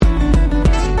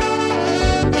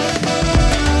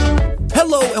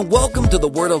and welcome to the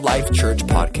Word of Life Church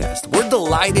podcast. We're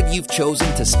delighted you've chosen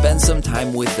to spend some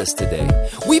time with us today.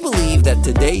 We believe that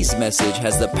today's message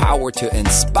has the power to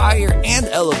inspire and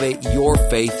elevate your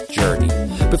faith journey.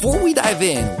 Before we dive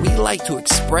in, we'd like to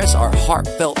express our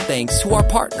heartfelt thanks to our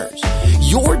partners.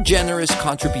 Your generous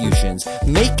contributions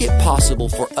make it possible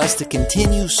for us to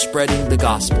continue spreading the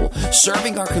gospel,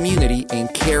 serving our community,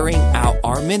 and carrying out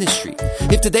our ministry.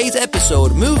 If today's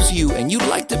episode moves you and you'd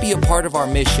like to be a part of our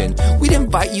mission, we'd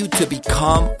invite you to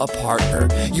become a partner.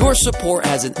 Your support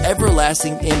has an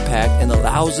everlasting impact and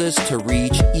allows us to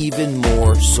reach even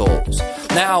more souls.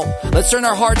 Now, let's turn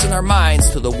our hearts and our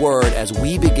minds to the Word as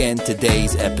we begin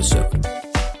today's episode.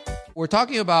 We're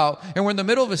talking about, and we're in the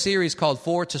middle of a series called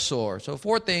to Soar. So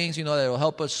 4 things, that will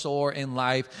help us soar in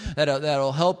life,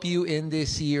 that'll help you in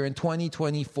this year, in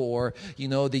 2024,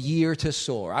 the year to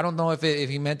soar. I don't know if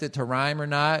he meant it to rhyme or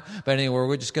not, but anyway,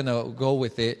 we're just going to go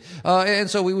with it. And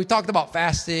so we talked about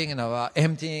fasting and about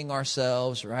emptying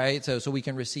ourselves, right? So we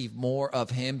can receive more of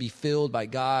Him, be filled by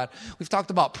God. We've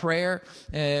talked about prayer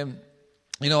and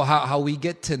how we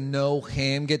get to know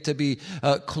Him, get to be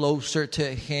closer to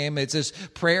Him. It's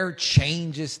just prayer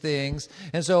changes things.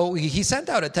 And so he sent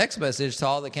out a text message to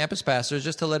all the campus pastors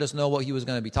just to let us know what he was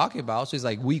going to be talking about. So he's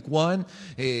like, week 1,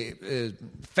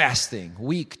 fasting.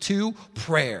 Week 2,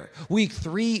 prayer. Week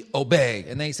 3, obey.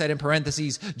 And then he said in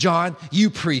parentheses, John,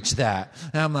 you preach that.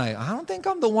 And I'm like, I don't think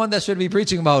I'm the one that should be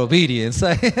preaching about obedience.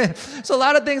 So a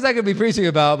lot of things I could be preaching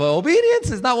about, but obedience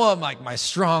is not one of my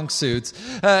strong suits.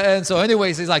 And so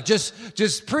anyway, he's like,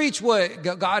 just preach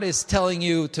what God is telling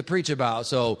you to preach about.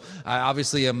 So I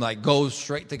obviously am go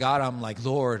straight to God. I'm like,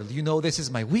 Lord, this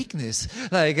is my weakness.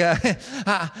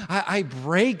 I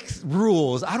break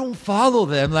rules. I don't follow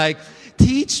them.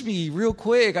 Teach me real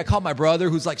quick. I call my brother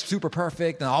who's super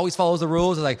perfect and always follows the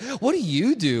rules. I'm like, what do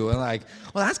you do? And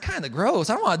well, that's kind of gross.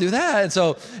 I don't want to do that. And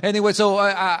so anyway,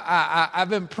 I've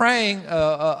been praying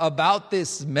about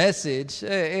this message,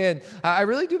 and I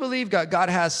really do believe God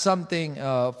has something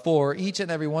for each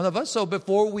and every one of us. So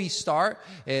before we start,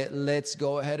 let's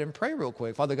go ahead and pray real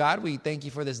quick. Father God, we thank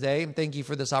you for this day and thank you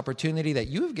for this opportunity that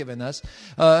you have given us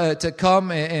to come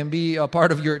and be a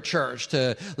part of your church,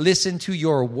 to listen to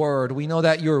your word. We know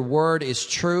that your word is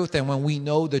truth, and when we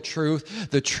know the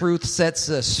truth sets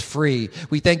us free.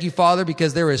 We thank you, Father, because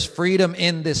there is freedom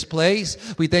in this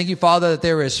place. We thank you, Father, that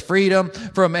there is freedom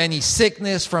from any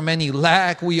sickness, from any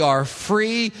lack. We are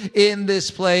free in this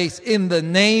place. In the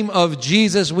name of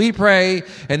Jesus, we pray.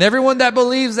 And everyone that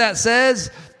believes that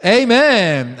says,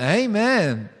 Amen.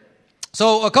 Amen.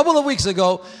 So a couple of weeks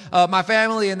ago, my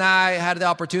family and I had the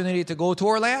opportunity to go to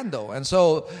Orlando. And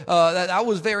so that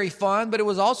was very fun, but it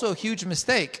was also a huge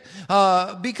mistake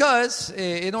because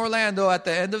in Orlando at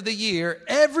the end of the year,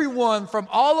 everyone from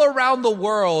all around the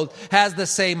world has the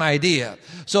same idea.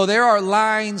 So there are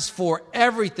lines for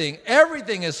everything.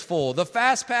 Everything is full. The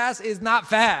fast pass is not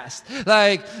fast.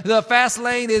 The fast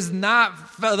lane is not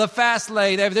the fast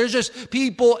lane. There's just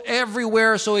people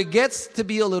everywhere. So it gets to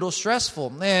be a little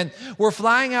stressful. And we're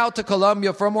flying out to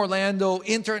Colombia from Orlando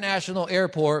International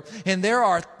Airport, and there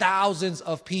are thousands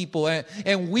of people.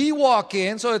 And we walk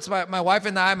in, so it's my wife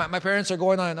and I, my parents are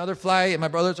going on another flight, and my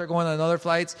brothers are going on another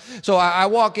flights. So I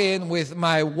walk in with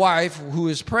my wife, who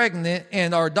is pregnant,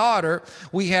 and our daughter.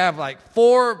 We have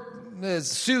 4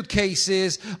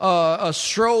 suitcases, a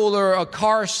stroller, a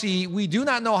car seat. We do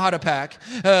not know how to pack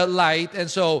light,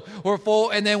 and so we're full.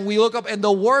 And then we look up, and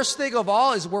the worst thing of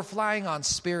all is we're flying on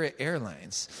Spirit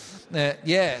Airlines.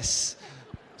 Yes.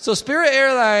 So Spirit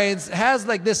Airlines has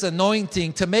this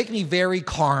anointing to make me very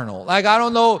carnal. I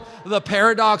don't know the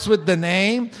paradox with the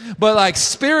name, but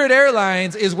Spirit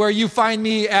Airlines is where you find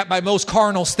me at my most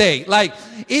carnal state.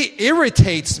 It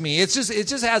irritates me. It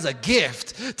just has a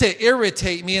gift to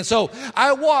irritate me. And so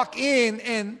I walk in,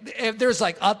 and there's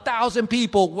 1,000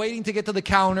 people waiting to get to the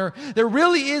counter. There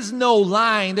really is no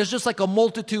line. There's just a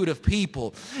multitude of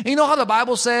people. And you know how the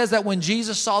Bible says that when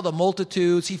Jesus saw the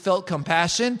multitudes, he felt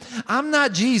compassion? I'm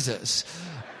not Jesus.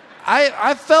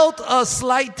 I felt a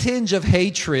slight tinge of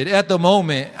hatred at the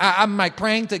moment. I'm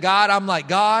praying to God. I'm like,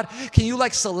 God, can you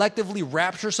selectively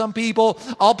rapture some people?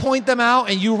 I'll point them out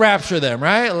and you rapture them,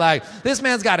 right? This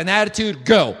man's got an attitude.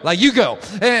 Go. You go.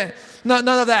 And none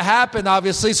of that happened,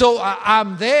 obviously. So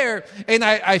I'm there, and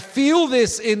I feel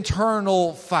this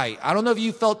internal fight. I don't know if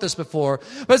you felt this before,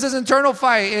 but it's this internal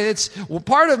fight.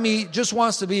 Part of me just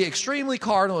wants to be extremely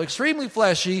carnal, extremely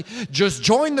fleshy, just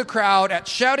join the crowd at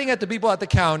shouting at the people at the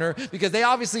counter because they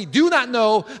obviously do not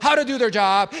know how to do their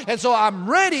job. And so I'm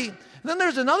ready. And then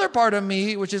there's another part of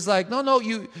me which is no,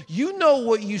 you know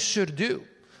what you should do.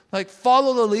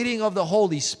 Follow the leading of the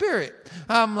Holy Spirit.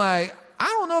 I'm I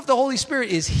don't know if the Holy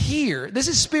Spirit is here. This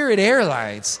is Spirit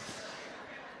Airlines.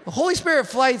 The Holy Spirit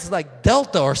flights like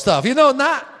Delta or stuff,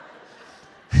 not.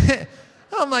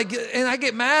 I'm like, and I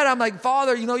get mad. I'm like,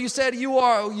 Father, you said we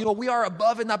are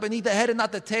above and not beneath, the head and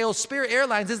not the tail. Spirit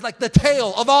Airlines is like the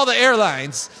tail of all the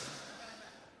airlines.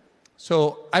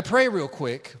 So I pray real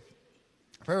quick.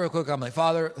 I'm like,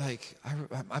 Father, like,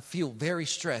 I feel very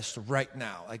stressed right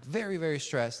now, like very, very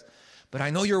stressed, but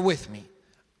I know you're with me.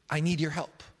 I need your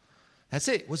help. That's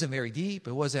it. It wasn't very deep.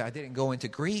 I didn't go into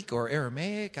Greek or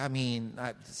Aramaic.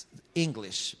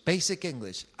 English, basic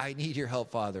English. I need your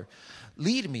help, Father.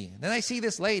 Lead me. Then I see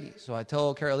this lady. So I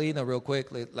tell Carolina real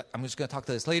quick, I'm just going to talk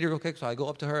to this lady real quick. So I go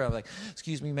up to her. I'm like,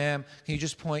 excuse me, ma'am. Can you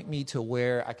just point me to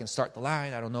where I can start the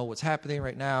line? I don't know what's happening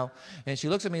right now. And she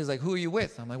looks at me and is like, who are you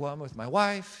with? I'm like, well, I'm with my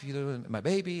wife, my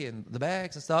baby and the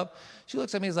bags and stuff. She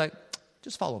looks at me and is like,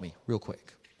 just follow me real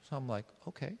quick. So I'm like,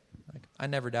 okay. I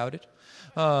never doubted.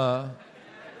 I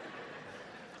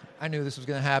knew this was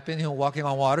going to happen, walking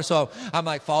on water. So I'm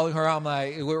like following her. I'm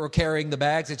like, we're carrying the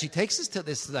bags. And she takes us to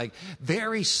this like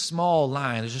very small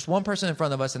line. There's just one person in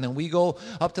front of us. And then we go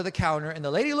up to the counter. And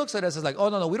the lady looks at us and is like, oh,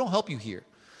 no, we don't help you here.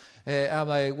 And I'm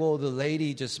like, well, the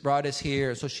lady just brought us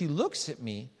here. So she looks at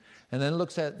me and then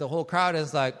looks at the whole crowd and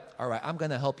is like, all right, I'm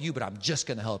going to help you, but I'm just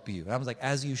going to help you. And I was like,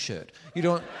 as you should.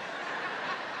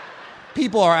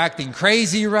 People are acting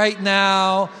crazy right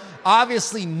now.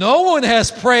 Obviously, no one has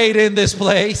prayed in this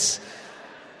place.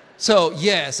 So,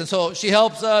 yes. And so she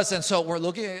helps us. And so we're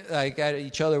looking at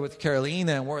each other with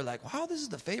Carolina. And we're like, wow, this is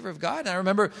the favor of God. And I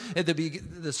remember at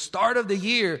the start of the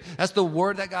year, that's the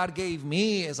word that God gave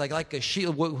me. It's like a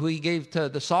shield, who he gave to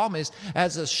the psalmist.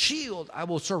 As a shield, I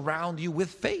will surround you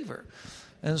with favor.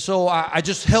 And so I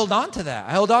just held on to that.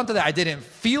 I didn't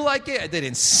feel like it. I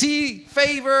didn't see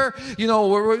favor,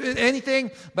 or anything.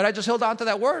 But I just held on to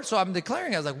that word. So I'm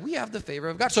declaring, I was like, we have the favor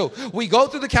of God. So we go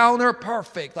through the counter,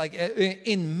 perfect. Like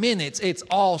in minutes, it's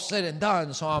all said and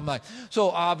done. So I'm like,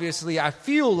 so obviously I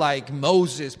feel like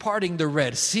Moses parting the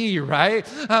Red Sea, right?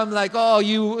 I'm like, oh,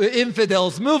 you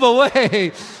infidels, move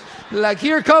away. Like,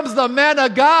 here comes the man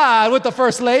of God with the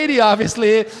first lady,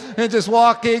 obviously, and just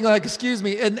walking, like, excuse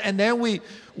me. And then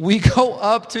we go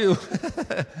up to,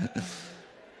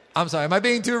 I'm sorry, am I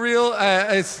being too real?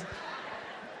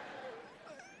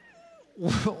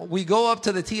 We go up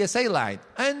to the TSA line,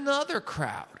 another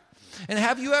crowd. And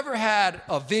have you ever had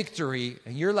a victory,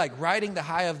 and you're like riding the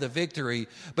high of the victory,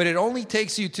 but it only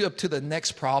takes you up to the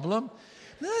next problem?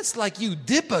 Then it's like you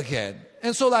dip again.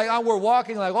 And so we're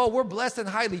walking like, oh, we're blessed and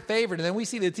highly favored. And then we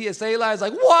see the TSA lines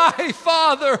like, why,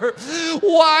 Father?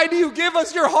 Why do you give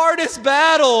us your hardest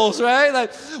battles, right?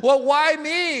 Like, well, why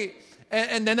me?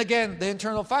 And then again, the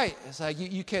internal fight. It's like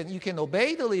you can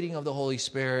obey the leading of the Holy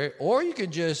Spirit, or you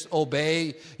can just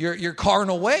obey your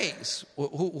carnal ways.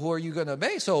 Who are you going to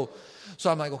obey? So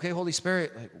I'm like, okay, Holy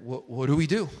Spirit, like, what do we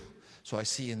do? So I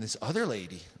see in this other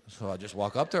lady. So I just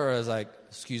walk up to her. I was like,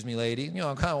 excuse me, lady. I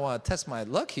kind of want to test my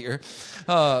luck here.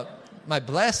 My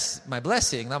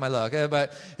blessing, not my luck.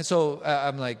 And so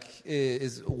I'm like,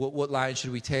 what line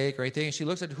should we take or anything? And she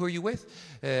looks at, who are you with?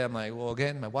 I'm like, well,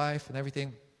 again, my wife and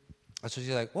everything. So she's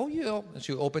like, well, and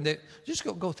she opened it. Just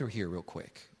go through here real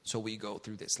quick. So we go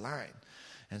through this line.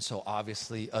 And so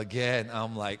obviously, again,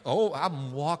 I'm like, oh,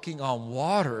 I'm walking on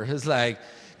water. It's like,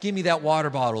 give me that water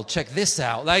bottle. Check this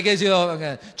out. Like, I'm going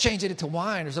to change it into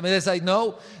wine or something. It's like,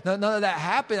 no, none of that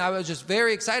happened. I was just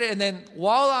very excited. And then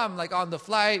while I'm like on the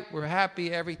flight, we're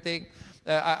happy, everything,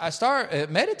 I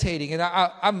start meditating. And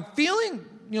I'm feeling,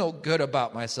 good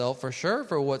about myself for sure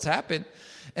for what's happened.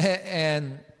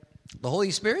 And the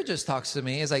Holy Spirit just talks to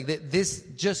me. It's like, this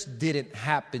just didn't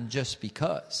happen just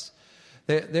because.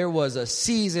 There was a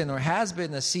season, or has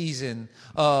been a season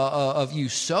of you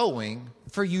sowing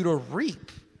for you to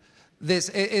reap.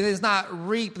 It is not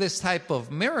reap this type of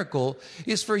miracle.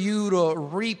 It's for you to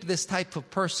reap this type of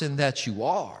person that you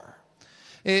are.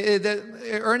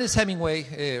 Ernest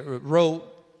Hemingway wrote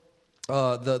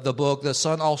the book, The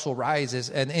Sun Also Rises.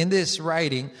 And in this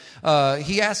writing,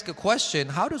 he asked a question,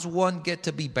 how does one get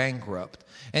to be bankrupt?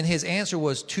 And his answer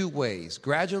was 2 ways,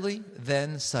 gradually,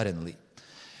 then suddenly.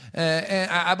 And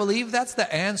I believe that's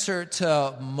the answer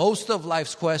to most of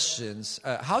life's questions.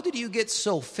 How did you get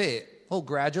so fit? Oh,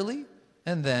 gradually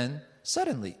and then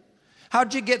suddenly. How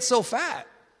did you get so fat?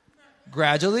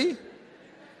 Gradually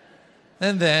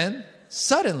and then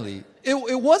suddenly.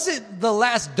 It wasn't the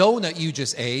last donut you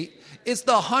just ate. It's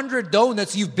the 100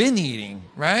 donuts you've been eating,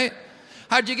 right?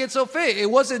 How'd you get so fit? It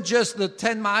wasn't just the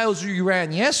 10 miles you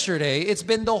ran yesterday. It's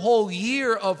been the whole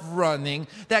year of running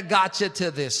that got you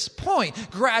to this point.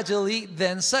 Gradually,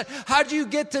 then suddenly. How'd you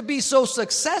get to be so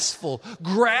successful?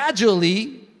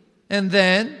 Gradually, and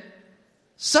then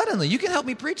suddenly. You can help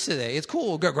me preach today. It's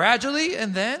cool. Gradually,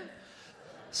 and then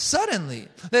suddenly.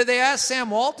 They asked Sam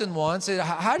Walton once,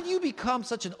 how do you become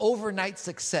such an overnight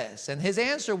success? And his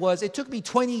answer was, it took me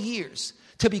 20 years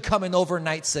to become an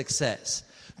overnight success.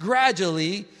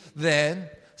 Gradually, then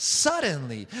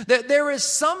suddenly. There is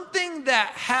something that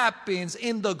happens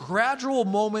in the gradual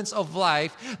moments of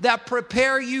life that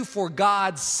prepare you for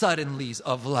God's suddenlies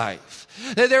of life.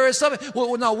 There is something,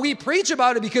 well, now we preach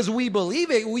about it because we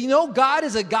believe it. We know God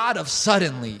is a God of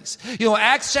suddenlies. You know,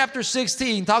 Acts chapter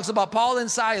 16 talks about Paul and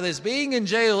Silas being in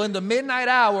jail in the midnight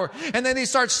hour, and then they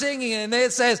start singing, and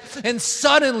it says, and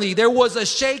suddenly there was a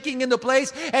shaking in the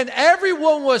place, and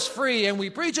everyone was free. And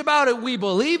we preach about it. We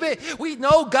believe it. We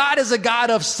know God is a God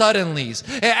of suddenlies.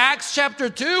 In Acts chapter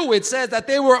 2, it says that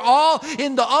they were all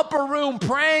in the upper room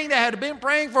praying. They had been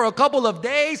praying for a couple of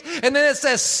days, and then it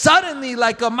says, suddenly,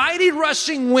 like a mighty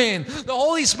rushing wind, the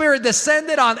Holy Spirit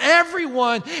descended on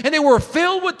everyone, and they were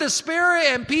filled with the Spirit,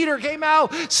 and Peter came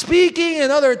out speaking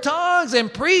in other tongues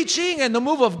and preaching, and the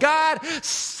move of God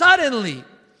suddenly.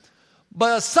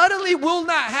 But suddenly will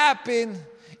not happen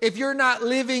if you're not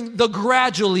living the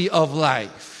gradually of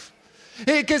life.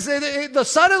 Because the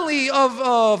suddenly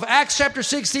of Acts chapter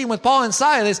 16 with Paul and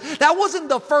Silas, that wasn't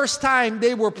the first time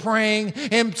they were praying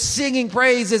and singing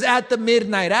praises at the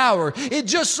midnight hour. It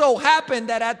just so happened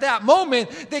that at that moment,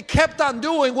 they kept on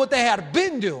doing what they had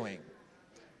been doing.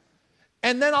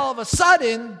 And then all of a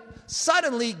sudden,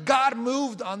 suddenly God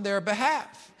moved on their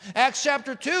behalf. Acts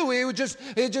chapter 2,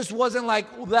 it just wasn't like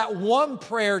that one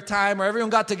prayer time where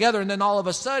everyone got together and then all of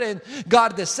a sudden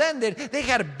God descended. They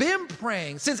had been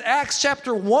praying since Acts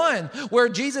chapter 1, where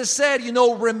Jesus said,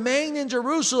 remain in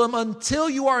Jerusalem until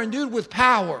you are endued with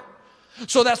power.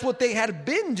 So that's what they had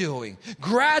been doing.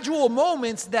 Gradual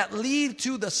moments that lead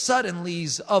to the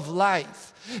suddenlies of life.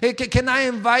 Can I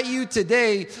invite you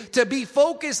today to be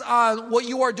focused on what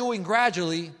you are doing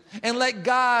gradually and let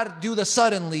God do the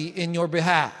suddenly in your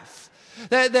behalf?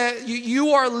 That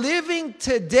you are living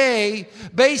today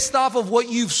based off of what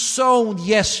you've sown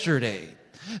yesterday.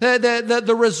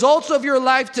 The results of your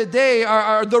life today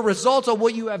are the results of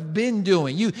what you have been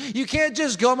doing. You can't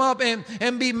just come up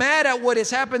and be mad at what is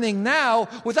happening now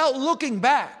without looking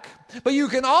back. But you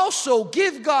can also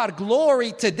give God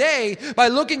glory today by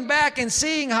looking back and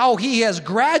seeing how He has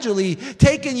gradually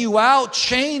taken you out,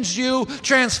 changed you,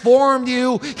 transformed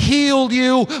you, healed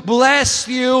you, blessed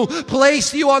you,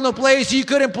 placed you on the place you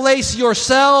couldn't place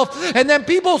yourself. And then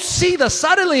people see the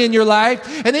suddenly in your life,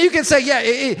 and then you can say, yeah,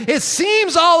 it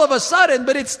seems all of a sudden,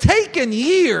 but it's taken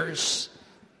years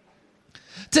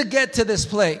to get to this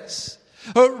place.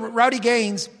 Rowdy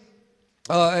Gaines,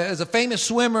 as a famous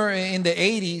swimmer in the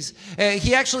 80s,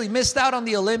 he actually missed out on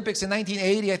the Olympics in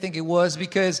 1980, I think it was,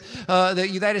 because the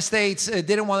United States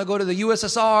didn't want to go to the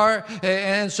USSR,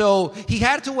 and so he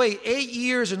had to wait 8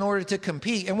 years in order to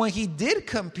compete. And when he did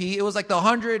compete, it was like the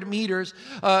 100 meters,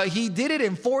 he did it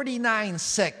in 49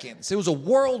 seconds. It was a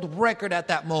world record at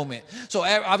that moment. So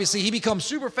obviously he becomes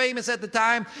super famous at the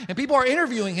time, and people are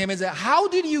interviewing him and say, how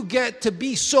did you get to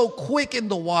be so quick in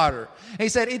the water? And he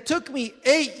said, it took me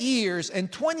 8 years and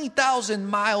 20,000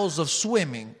 miles of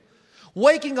swimming,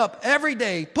 waking up every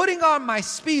day, putting on my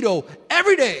Speedo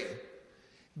every day,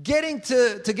 getting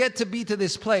to get to be to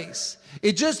this place.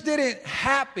 It just didn't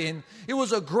happen. It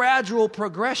was a gradual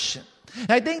progression.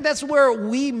 And I think that's where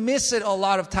we miss it a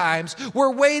lot of times.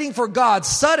 We're waiting for God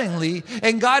suddenly,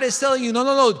 and God is telling you,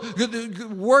 no,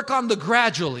 work on the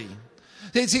gradually.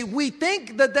 See, we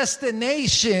think the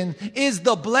destination is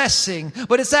the blessing,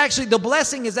 but it's actually, the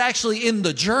blessing is actually in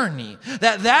the journey.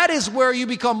 That is where you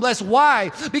become blessed.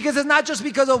 Why? Because it's not just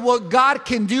because of what God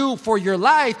can do for your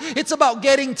life. It's about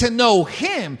getting to know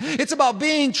Him. It's about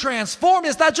being transformed.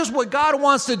 It's not just what God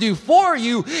wants to do for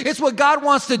you. It's what God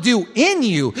wants to do in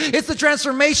you. It's the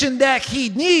transformation that He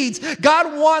needs.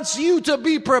 God wants you to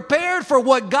be prepared for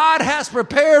what God has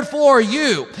prepared for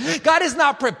you. God is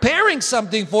not preparing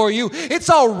something for you. It's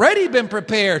already been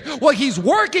prepared. What He's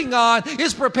working on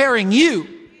is preparing you.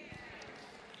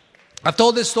 I've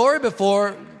told this story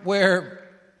before where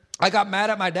I got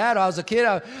mad at my dad when I was a kid.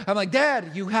 I'm like,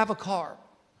 Dad, you have a car.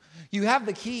 You have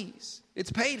the keys.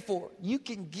 It's paid for. You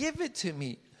can give it to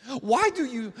me. Why do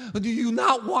you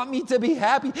not want me to be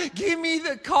happy? Give me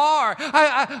the car.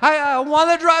 I want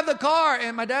to drive the car.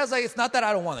 And my dad's like, it's not that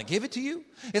I don't want to give it to you.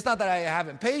 It's not that I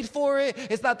haven't paid for it.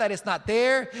 It's not that it's not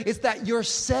there. It's that you're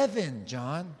 7,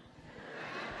 John.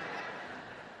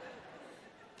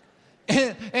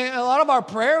 And a lot of our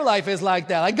prayer life is like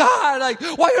that. Like, God,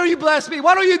 why don't you bless me?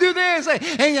 Why don't you do this?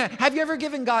 And have you ever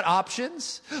given God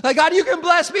options? Like, God, you can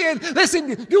bless me and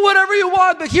listen, do whatever you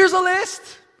want, but here's a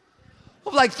list.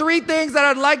 of like 3 things that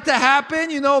I'd like to happen.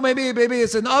 Maybe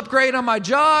it's an upgrade on my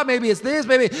job. Maybe it's this.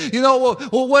 Maybe,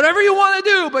 well, whatever you want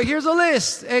to do. But here's a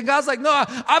list. And God's like, no,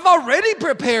 I've already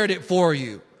prepared it for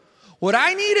you. What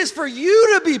I need is for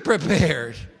you to be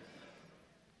prepared.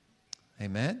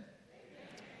 Amen.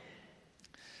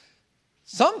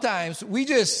 Sometimes we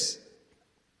just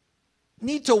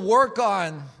need to work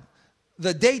on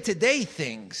the day-to-day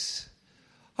things,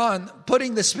 on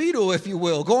putting the Speedo, if you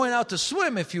will, going out to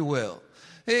swim, if you will,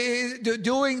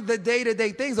 doing the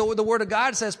day-to-day things. The Word of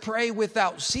God says, pray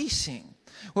without ceasing.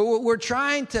 We're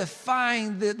trying to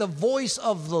find the voice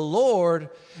of the Lord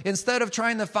instead of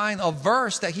trying to find a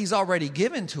verse that He's already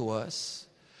given to us.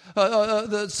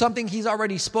 Something He's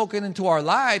already spoken into our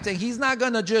lives, and He's not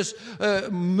going to just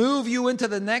move you into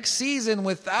the next season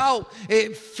without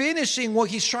finishing what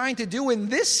He's trying to do in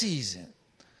this season.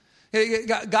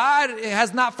 God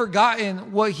has not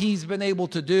forgotten what He's been able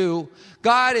to do.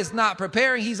 God is not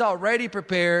preparing. He's already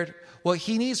prepared. What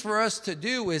He needs for us to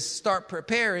do is start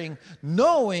preparing,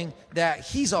 knowing that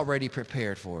He's already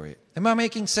prepared for it. Am I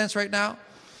making sense right now?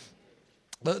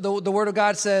 The Word of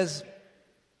God says,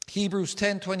 Hebrews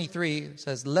 10:23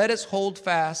 says, let us hold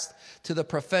fast to the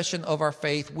profession of our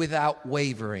faith without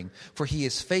wavering, for He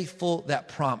is faithful that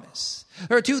promise.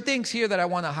 There are 2 things here that I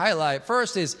want to highlight.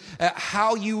 First is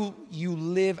how you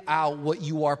live out what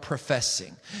you are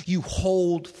professing. You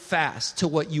hold fast to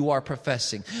what you are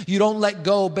professing. You don't let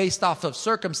go based off of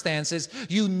circumstances.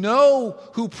 You know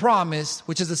who promised,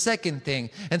 which is the second thing.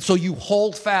 And so you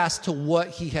hold fast to what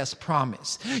He has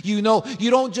promised. You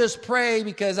don't just pray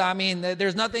because,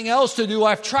 there's nothing else to do.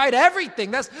 I've tried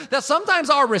everything. That's sometimes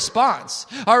our response.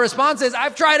 Our response is,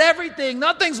 I've tried everything.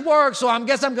 Nothing's worked, so I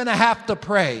guess I'm going to have to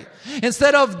pray.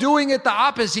 Instead of doing it the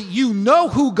opposite, you know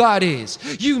who God is.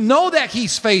 You know that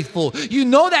He's faithful. You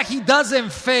know that He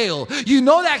doesn't fail. You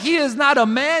know that He is not a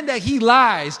man that He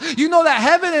lies. You know that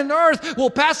heaven and earth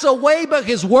will pass away, but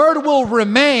His word will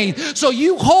remain. So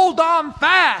you hold on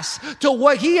fast to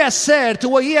what He has said, to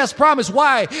what He has promised.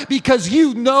 Why? Because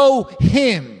you know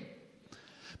Him.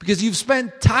 Because you've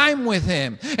spent time with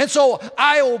Him. And so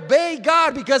I obey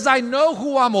God because I know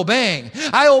who I'm obeying.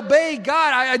 I obey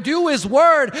God. I do His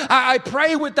word. I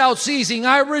pray without ceasing.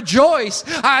 I rejoice.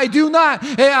 I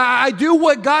do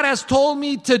what God has told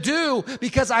me to do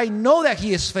because I know that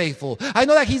He is faithful. I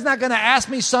know that He's not going to ask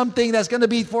me something that's going to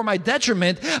be for my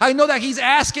detriment. I know that He's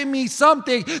asking me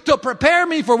something to prepare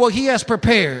me for what He has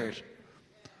prepared.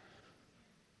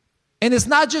 And it's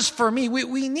not just for me.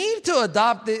 We need to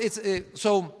adopt it.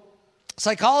 So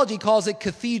psychology calls it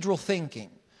cathedral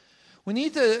thinking. We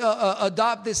need to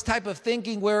adopt this type of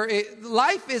thinking where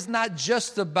life is not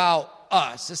just about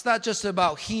us. It's not just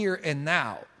about here and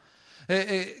now.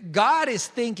 God is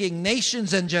thinking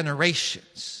nations and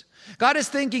generations. God is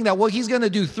thinking that what He's going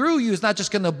to do through you is not just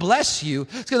going to bless you.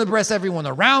 It's going to bless everyone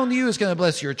around you. It's going to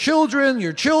bless your children,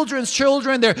 your children's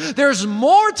children. There's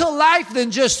more to life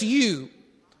than just you.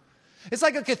 It's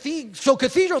like a cathedral. So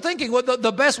cathedral thinking,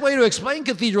 the best way to explain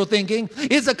cathedral thinking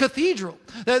is a cathedral.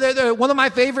 One of my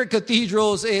favorite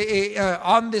cathedrals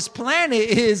on this planet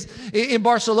is in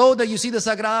Barcelona. You see the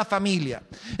Sagrada Familia.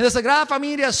 And the Sagrada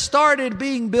Familia started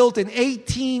being built in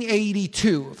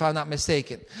 1882, if I'm not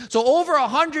mistaken. So over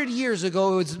 100 years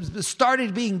ago, it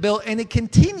started being built, and it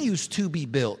continues to be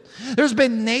built. There's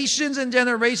been nations and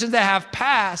generations that have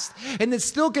passed, and it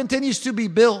still continues to be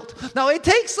built. Now, it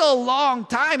takes a long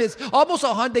time. It's almost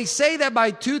 100. They say that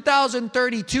by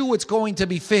 2032, it's going to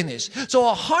be finished. So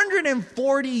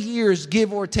 140 years,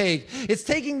 give or take, it's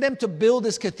taking them to build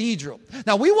this cathedral.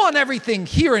 Now, we want everything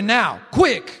here and now,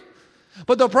 quick.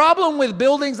 But the problem with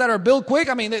buildings that are built quick,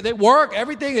 they work,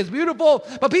 everything is beautiful,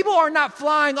 but people are not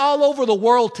flying all over the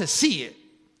world to see it.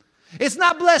 It's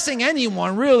not blessing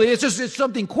anyone, really. It's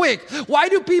something quick. Why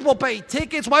do people pay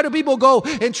tickets? Why do people go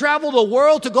and travel the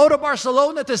world to go to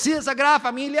Barcelona to see the Sagrada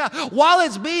Familia while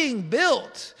it's being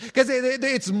built? Because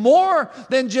it's more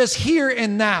than just here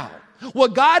and now.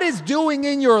 What God is doing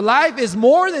in your life is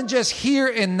more than just here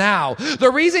and now.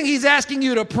 The reason He's asking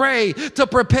you to pray, to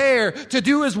prepare, to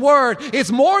do His word,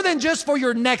 it's more than just for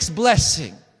your next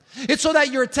blessing. It's so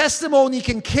that your testimony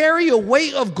can carry a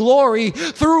weight of glory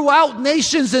throughout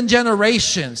nations and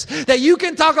generations. That you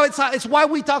can talk about, it's why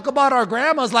we talk about our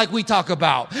grandmas like we talk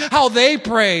about. How they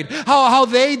prayed, how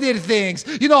they did things,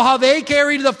 how they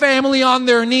carried the family on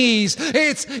their knees.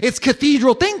 It's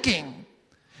cathedral thinking.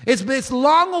 It's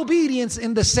long obedience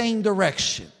in the same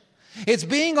direction. It's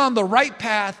being on the right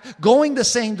path, going the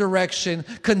same direction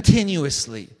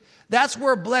continuously. That's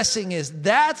where blessing is.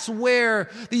 That's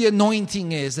where the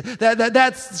anointing is.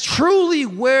 That's truly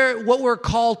where what we're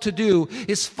called to do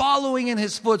is following in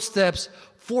his footsteps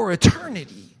for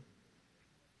eternity.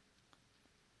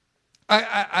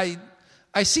 I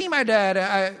see my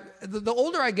dad. The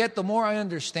older I get, the more I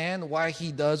understand why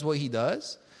he does what he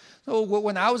does. So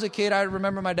when I was a kid, I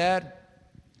remember my dad.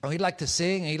 Oh, he'd like to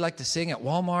sing, and he'd like to sing at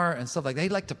Walmart and stuff like that.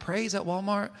 He'd like to praise at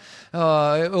Walmart.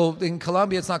 In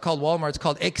Colombia, it's not called Walmart, it's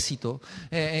called Éxito.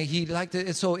 And he liked it,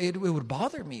 and so it would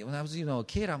bother me when I was, a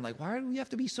kid. I'm like, why do we have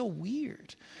to be so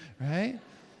weird, right?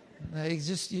 Like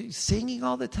just singing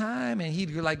all the time, and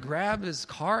he'd like grab his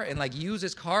cart and like use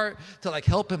his cart to like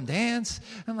help him dance.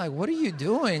 I'm like, what are you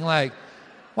doing? Like,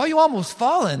 why are you almost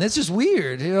falling? It's just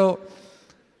weird,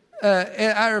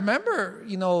 And I remember,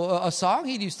 a song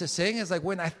he used to sing is like,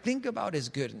 when I think about his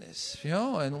goodness,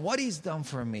 and what he's done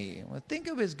for me. When I think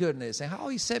of his goodness and how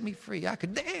he set me free, I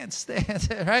could dance,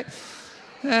 right?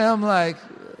 And I'm like,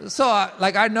 so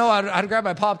I know I'd grab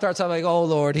my Pop-Tarts. I'm like, oh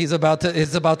Lord, it's about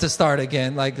to start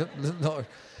again. Like, Lord.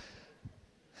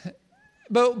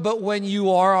 But when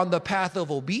you are on the path of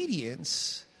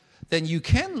obedience, then you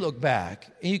can look back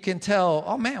and you can tell,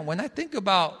 oh man, when I think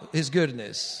about his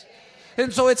goodness.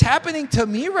 And so it's happening to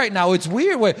me right now. It's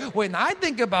weird when I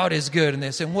think about his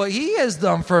goodness and what he has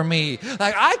done for me.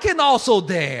 Like, I can also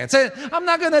dance. And I'm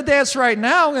not going to dance right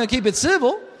now. I'm going to keep it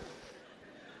civil.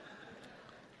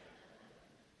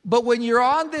 But when you're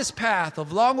on this path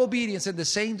of long obedience in the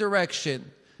same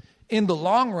direction, in the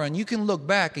long run, you can look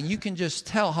back and you can just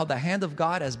tell how the hand of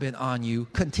God has been on you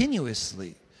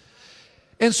continuously.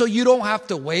 And so you don't have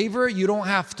to waver. You don't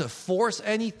have to force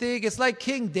anything. It's like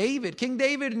King David. King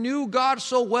David knew God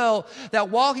so well that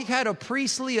while he had a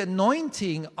priestly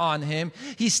anointing on him,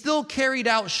 he still carried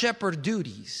out shepherd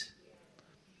duties.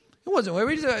 It wasn't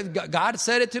wavering. God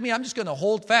said it to me. I'm just going to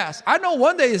hold fast. I know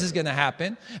one day this is going to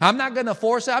happen. I'm not going to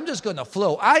force it. I'm just going to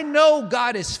flow. I know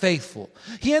God is faithful.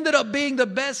 He ended up being the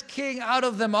best king out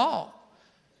of them all,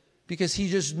 because he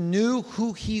just knew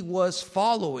who he was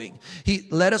following. He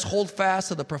let us hold fast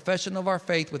to the profession of our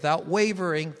faith without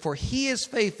wavering, for he is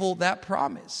faithful that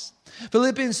promise.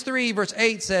 Philippians 3 verse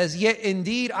 8 says, yet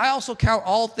indeed I also count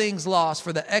all things lost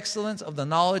for the excellence of the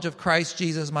knowledge of Christ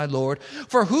Jesus my Lord,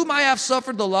 for whom I have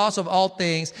suffered the loss of all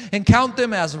things, and count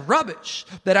them as rubbish,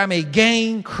 that I may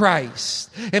gain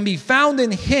Christ and be found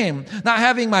in him, not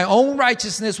having my own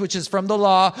righteousness which is from the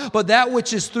law, but that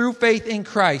which is through faith in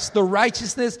Christ, the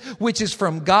righteousness which is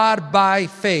from God by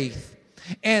faith.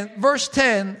 And verse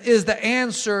 10 is the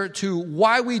answer to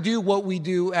why we do what we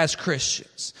do as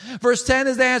Christians. Verse 10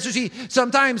 is the answer. See,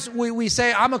 sometimes we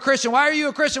say, I'm a Christian. Why are you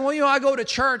a Christian? Well, I go to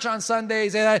church on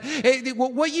Sundays. And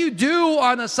what you do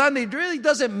on a Sunday really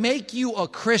doesn't make you a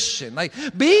Christian. Like,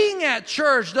 being at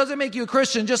church doesn't make you a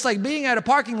Christian, just like being at a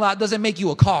parking lot doesn't make you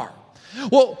a car.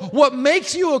 Well, what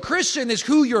makes you a Christian is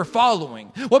who you're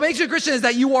following. What makes you a Christian is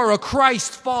that you are a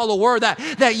Christ follower,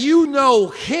 that you know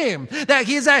him,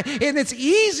 and it's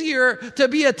easier to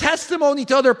be a testimony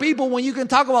to other people when you can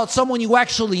talk about someone you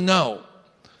actually know.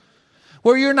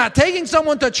 Where you're not taking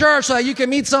someone to church so that you can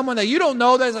meet someone that you don't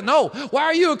know. There's a no. Why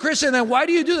are you a Christian, and why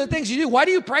do you do the things you do? Why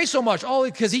do you pray so much? Oh,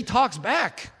 because he talks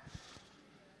back.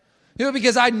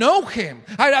 Because I know him.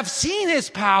 I've seen his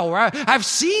power. I've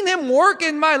seen him work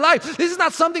in my life. This is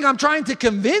not something I'm trying to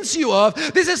convince you of.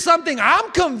 This is something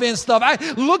I'm convinced of. I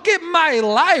look at my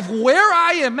life, where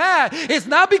I am at. It's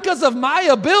not because of my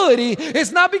ability.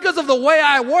 It's not because of the way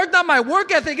I work, not my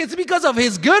work ethic. It's because of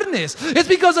his goodness. It's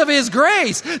because of his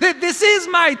grace. This is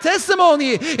my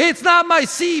testimony. It's not my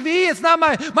CV. It's not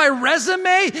my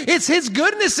resume. It's his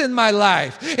goodness in my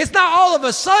life. It's not all of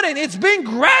a sudden. It's been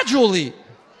gradually.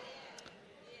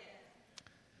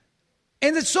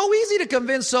 And it's so easy to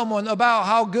convince someone about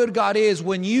how good God is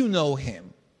when you know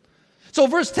him. So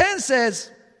verse 10 says,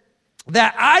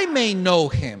 that I may know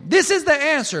him. This is the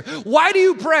answer. Why do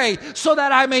you pray? So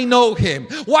that I may know him.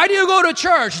 Why do you go to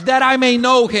church? That I may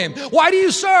know him. Why do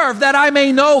you serve? That I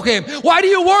may know him. Why do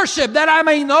you worship? That I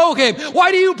may know him.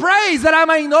 Why do you praise? That I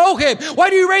may know him.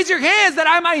 Why do you raise your hands? That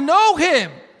I may know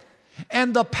him.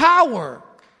 And the power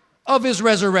of his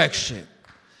resurrection.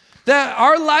 That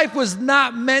our life was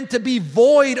not meant to be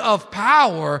void of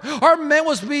power. Our meant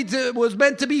was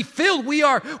meant to be filled. We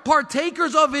are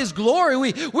partakers of his glory.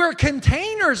 We're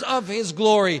containers of his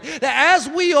glory. That as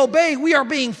we obey, we are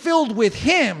being filled with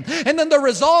him. And then the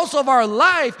results of our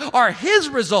life are his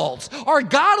results, are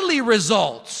godly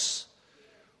results.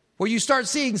 Where you start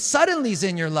seeing suddenlies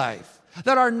in your life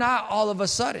that are not all of a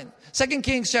sudden. 2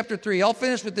 Kings chapter 3, I'll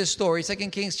finish with this story. 2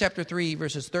 Kings chapter 3,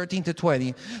 verses 13 to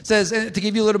 20 says, and to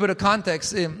give you a little bit of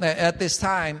context, at this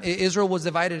time, Israel was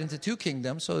divided into two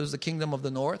kingdoms. So there's the kingdom of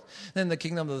the north, then the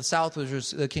kingdom of the south, which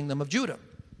was the kingdom of Judah.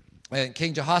 And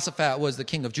King Jehoshaphat was the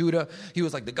king of Judah. He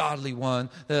was like the godly one.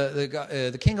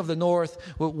 The king of the north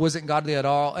wasn't godly at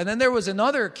all. And then there was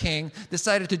another king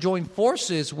decided to join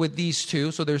forces with these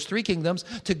two. So there's three kingdoms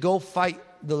to go fight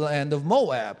the land of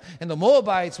Moab. And the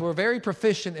Moabites were very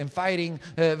proficient in fighting,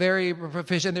 very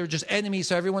proficient. They were just enemies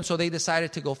to everyone, so they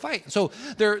decided to go fight. So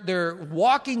they're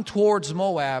walking towards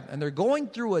Moab, and they're going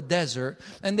through a desert,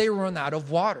 and they run out of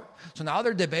water. So now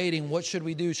they're debating, what should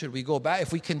we do? Should we go back?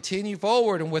 If we continue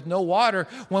forward and with no water,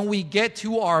 when we get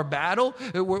to our battle,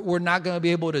 we're not going to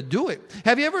be able to do it.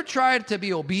 Have you ever tried to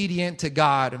be obedient to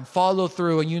God and follow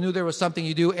through, and you knew there was something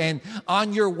you do, and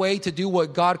on your way to do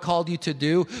what God called you to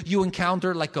do, you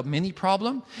encounter like a mini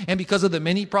problem, and because of the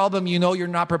mini problem, you know you're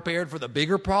not prepared for the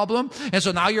bigger problem, and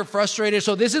so now you're frustrated.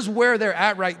 So this is where they're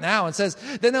at right now. It says,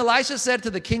 then Elisha said to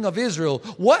the king of Israel,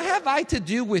 what have I to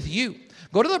do with you?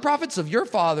 Go to the prophets of your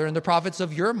father and the prophets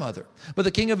of your mother. But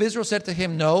the king of Israel said to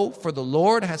him, no, for the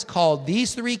Lord has called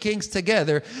these three kings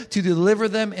together to deliver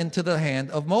them into the hand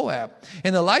of Moab.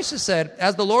 And Elisha said,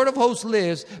 as the Lord of hosts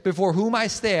lives, before whom I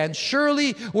stand,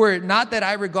 surely were it not that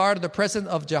I regard the presence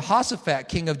of Jehoshaphat,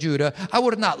 king of Judah, I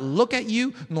would not look at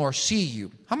you nor see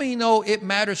you. How many know it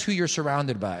matters who you're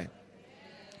surrounded by?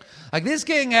 Like, this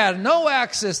king had no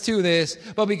access to this,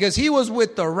 but because he was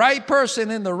with the right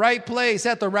person in the right place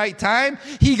at the right time,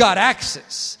 he got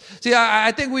access. See,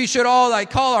 I think we should all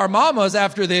like call our mamas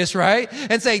after this, right?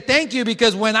 And say, thank you,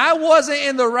 because when I wasn't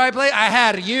in the right place, I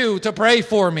had you to pray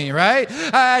for me, right?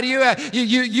 I had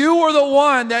you were the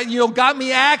one that, got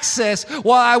me access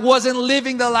while I wasn't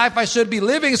living the life I should be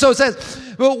living. So it says,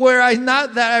 but were I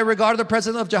not that I regard the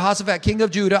presence of Jehoshaphat, king of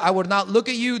Judah, I would not look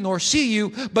at you nor see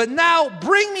you, but now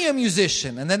bring me a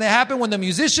musician. And then it happened when the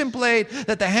musician played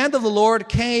that the hand of the Lord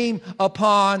came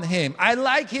upon him. I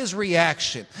like his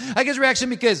reaction. I like his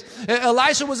reaction because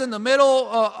Elisha was in the middle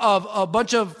of a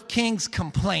bunch of kings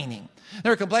complaining. They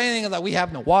were complaining like, we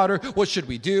have no water. What should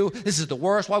we do? This is the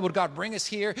worst. Why would God bring us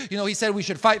here? He said we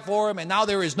should fight for him, and now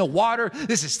there is no water.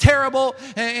 This is terrible.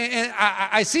 And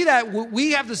I see that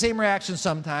we have the same reaction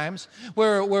sometimes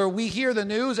where we hear the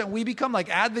news and we become like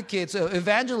advocates,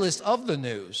 evangelists of the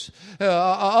news,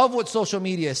 of what social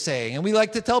media is saying. And we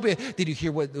like to tell people, did you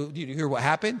hear what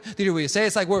happened? Did you hear what you say?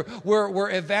 It's like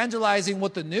we're evangelizing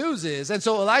what the news is. And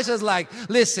so Elisha's like,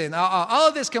 listen, all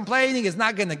of this complaining is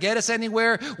not going to get us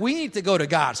anywhere. We need to go to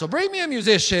God. So bring me a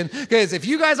musician, because if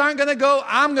you guys aren't going to go,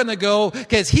 I'm going to go,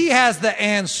 because he has the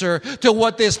answer to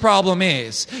what this problem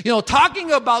is.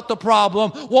 Talking about the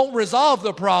problem won't resolve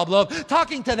the problem.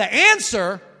 Talking to the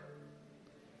answer.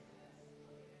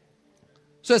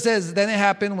 So it says, then it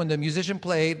happened when the musician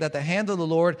played that the hand of the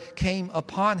Lord came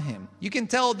upon him. You can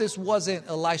tell this wasn't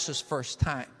Elisha's first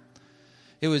time.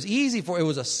 It was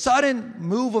a sudden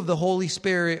move of the Holy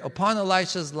Spirit upon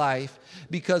Elisha's life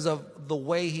because of the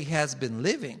way he has been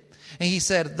living. And he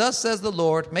said, thus says the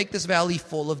Lord, make this valley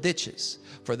full of ditches.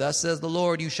 For thus says the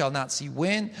Lord, you shall not see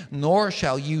wind, nor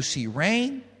shall you see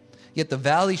rain, yet the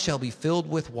valley shall be filled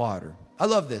with water. I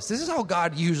love this. This is how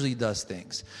God usually does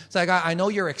things. It's like, I know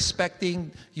you're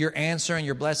expecting your answer and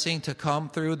your blessing to come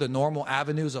through the normal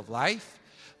avenues of life.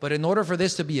 But in order for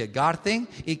this to be a God thing,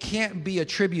 it can't be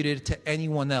attributed to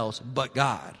anyone else but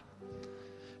God.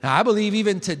 Now, I believe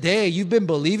even today you've been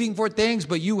believing for things,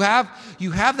 but you have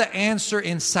the answer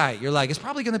in sight. You're like, it's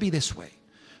probably going to be this way,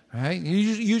 right?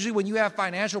 Usually when you have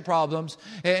financial problems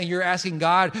and you're asking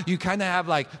God, you kind of have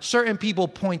like certain people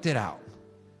pointed out.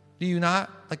 Do you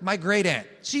not? Like my great aunt,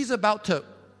 she's about to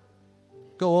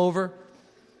go over.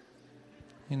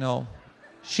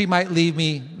 She might leave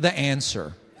me the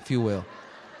answer, if you will.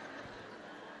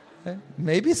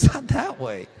 Maybe it's not that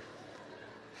way.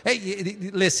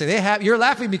 Hey, listen, you're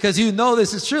laughing because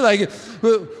this is true. Like,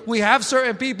 we have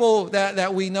certain people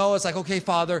that we know. It's like, okay,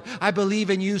 Father, I believe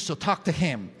in you, so talk to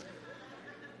him.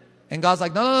 And God's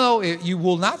like, no, you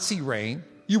will not see rain.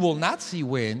 You will not see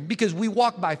wind, because we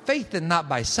walk by faith and not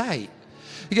by sight.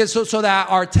 Because so that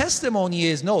our testimony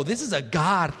is, no, this is a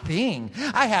God thing.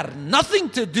 I had nothing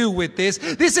to do with this.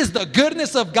 This is the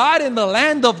goodness of God in the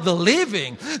land of the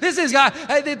living. This is God.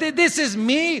 This is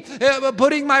me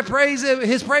putting my praise.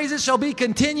 His praises shall be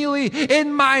continually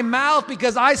in my mouth,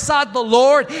 because I sought the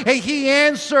Lord and he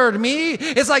answered me.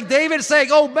 It's like David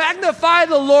saying, oh, magnify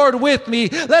the Lord with me.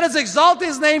 Let us exalt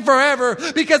his name forever,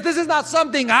 because this is not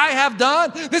something I have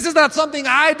done. This is not something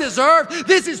I deserve.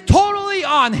 This is totally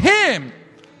on him.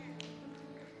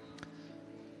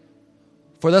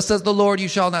 For thus says the Lord, you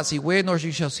shall not see wind, nor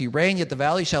you shall see rain, yet the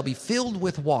valley shall be filled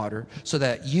with water, so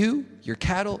that you, your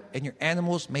cattle, and your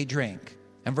animals may drink.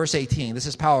 And verse 18, this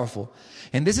is powerful.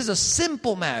 And this is a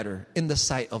simple matter in the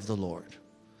sight of the Lord.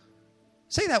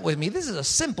 Say that with me. This is a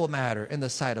simple matter in the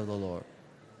sight of the Lord.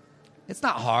 It's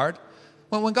not hard.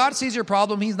 When God sees your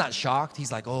problem, he's not shocked.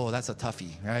 He's like, oh, that's a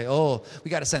toughie, right? Oh, we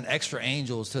got to send extra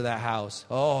angels to that house.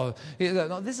 Oh,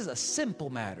 no, this is a simple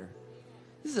matter.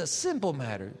 This is a simple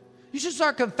matter. You should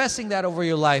start confessing that over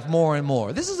your life more and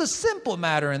more. This is a simple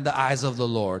matter in the eyes of the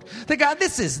Lord. That God,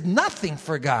 this is nothing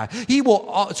for God.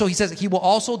 So he says, he will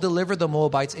also deliver the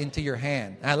Moabites into your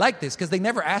hand. And I like this because they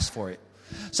never asked for it.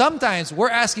 Sometimes we're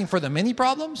asking for the mini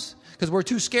problems because we're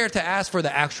too scared to ask for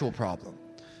the actual problem.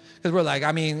 Because we're like,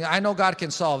 I know God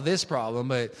can solve this problem,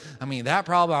 but that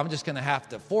problem, I'm just going to have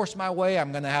to force my way.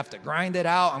 I'm going to have to grind it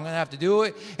out. I'm going to have to do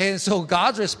it. And so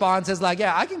God's response is like,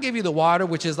 yeah, I can give you the water,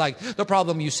 which is like the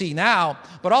problem you see now,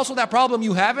 but also that problem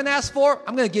you haven't asked for,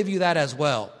 I'm going to give you that as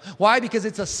well. Why? Because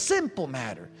it's a simple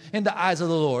matter in the eyes of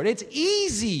the Lord. It's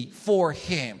easy for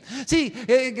him. See,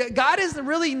 God is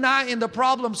really not in the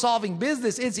problem-solving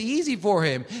business. It's easy for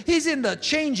him. He's in the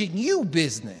changing you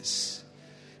business.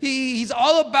 He's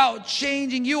all about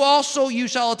changing you. Also, you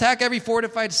shall attack every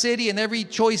fortified city and every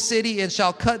choice city, and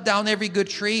shall cut down every good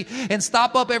tree, and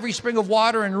stop up every spring of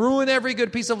water, and ruin every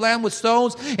good piece of land with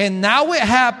stones. And now it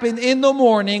happened in the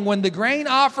morning, when the grain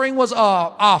offering was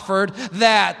offered,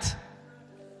 that,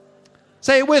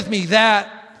 say it with me,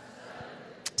 that,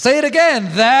 say it again,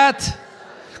 that,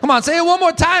 come on, say it one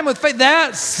more time with faith,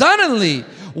 that suddenly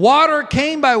water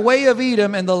came by way of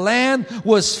Edom, and the land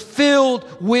was filled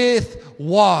with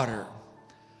water.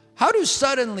 How do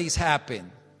suddenlies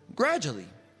happen? Gradually.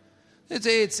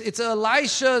 It's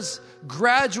Elisha's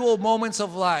gradual moments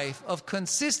of life of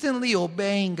consistently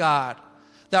obeying God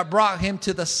that brought him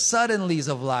to the suddenlies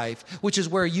of life, which is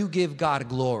where you give God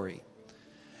glory.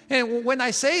 And when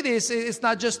I say this, it's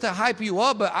not just to hype you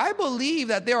up, but I believe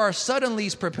that there are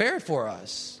suddenlies prepared for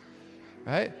us,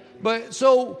 right? But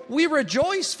so we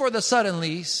rejoice for the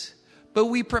suddenlies, but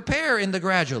we prepare in the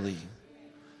gradually.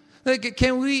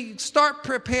 Can we start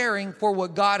preparing for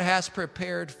what God has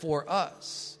prepared for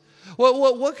us?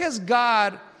 What has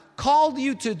God called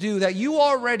you to do that you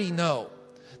already know?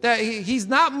 That he's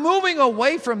not moving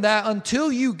away from that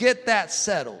until you get that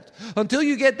settled, until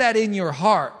you get that in your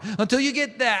heart, until you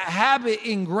get that habit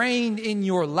ingrained in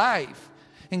your life.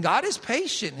 And God is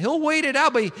patient. He'll wait it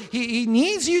out, but he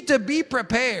needs you to be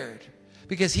prepared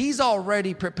because he's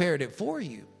already prepared it for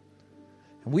you.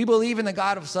 And we believe in the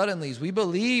God of suddenlies. We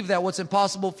believe that what's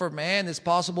impossible for man is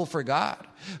possible for God.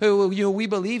 We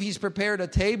believe he's prepared a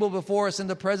table before us in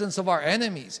the presence of our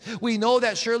enemies. We know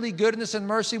that surely goodness and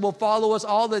mercy will follow us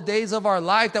all the days of our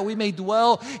life, that we may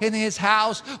dwell in his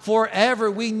house forever.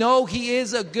 We know he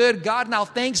is a good God. Now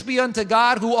thanks be unto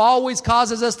God who always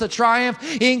causes us to triumph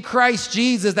in Christ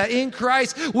Jesus. That in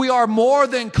Christ we are more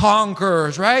than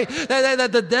conquerors, right?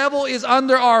 That the devil is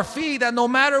under our feet. That no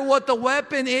matter what the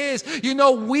weapon is,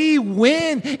 we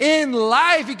win in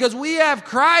life because we have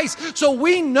Christ. So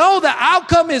we know the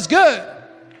outcome is good.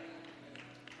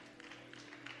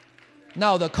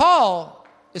 Now the call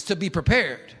is to be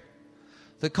prepared.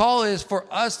 The call is for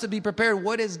us to be prepared.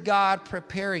 What is God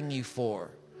preparing you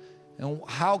for? And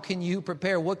how can you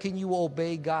prepare? What can you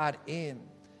obey God in?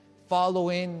 Follow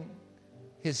in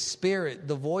his spirit,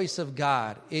 the voice of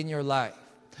God in your life.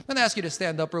 I'm going to ask you to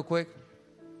stand up real quick.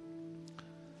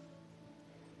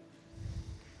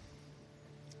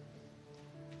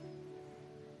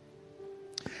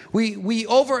 We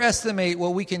overestimate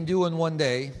what we can do in one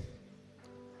day,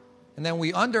 and then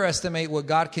we underestimate what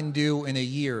God can do in a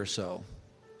year or so.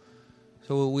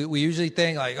 So we usually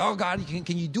think like, oh God,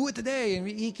 can you do it today? And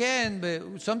he can,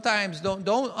 but sometimes don't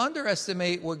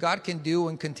underestimate what God can do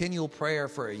in continual prayer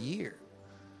for a year.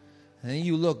 And then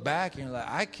you look back and you're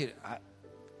like,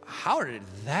 how did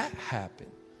that happen?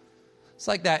 It's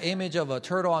like that image of a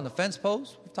turtle on the fence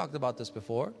post. We've talked about this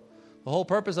before. The whole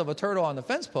purpose of a turtle on the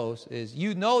fence post is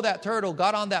that turtle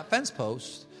got on that fence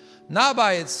post, not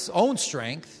by its own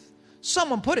strength.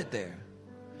 Someone put it there,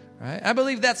 right? I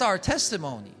believe that's our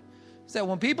testimony. It's that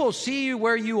when people see you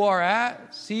where you are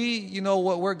at, see,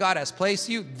 where God has placed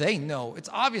you, they know. It's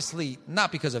obviously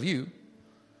not because of you.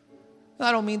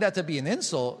 I don't mean that to be an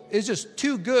insult. It's just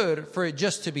too good for it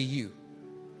just to be you.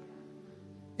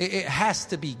 It has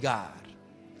to be God.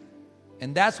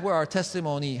 And that's where our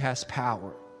testimony has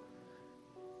power.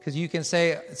 Because you can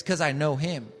say, it's because I know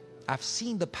him. I've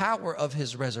seen the power of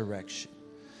his resurrection.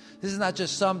 This is not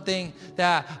just something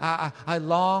that I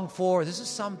long for. This is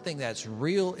something that's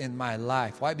real in my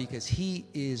life. Why? Because he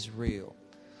is real.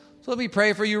 So let me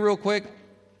pray for you real quick.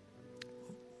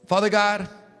 Father God,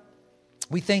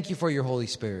 we thank you for your Holy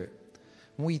Spirit.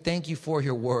 We thank you for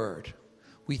your word.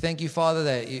 We thank you, Father,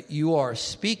 that you are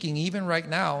speaking even right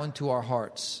now into our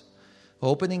hearts,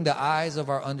 opening the eyes of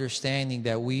our understanding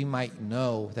that we might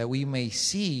know, that we may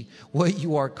see what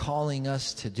you are calling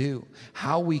us to do,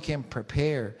 how we can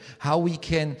prepare, how we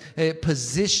can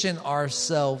position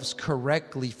ourselves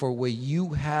correctly for what you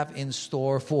have in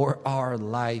store for our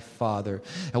life, Father.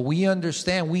 And we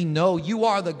understand, we know you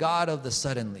are the God of the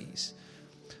suddenlies.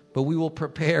 But we will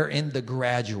prepare in the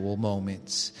gradual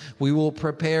moments. We will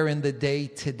prepare in the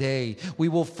day-to-day. We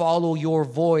will follow your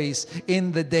voice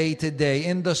in the day-to-day,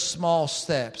 in the small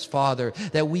steps, Father,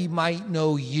 that we might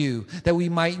know you, that we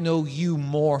might know you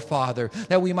more, Father,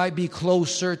 that we might be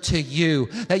closer to you,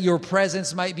 that your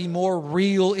presence might be more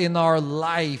real in our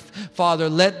life. Father,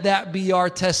 let that be our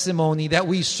testimony, that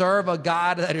we serve a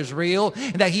God that is real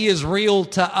and that he is real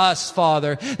to us,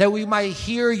 Father, that we might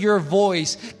hear your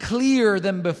voice clearer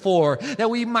than before.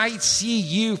 That we might see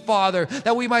you, Father,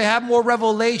 that we might have more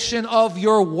revelation of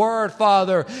your word,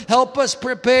 Father. Help us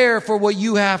prepare for what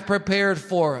you have prepared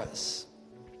for us.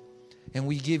 And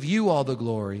we give you all the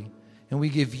glory and we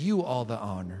give you all the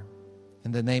honor.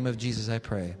 In the name of Jesus I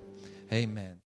pray. Amen.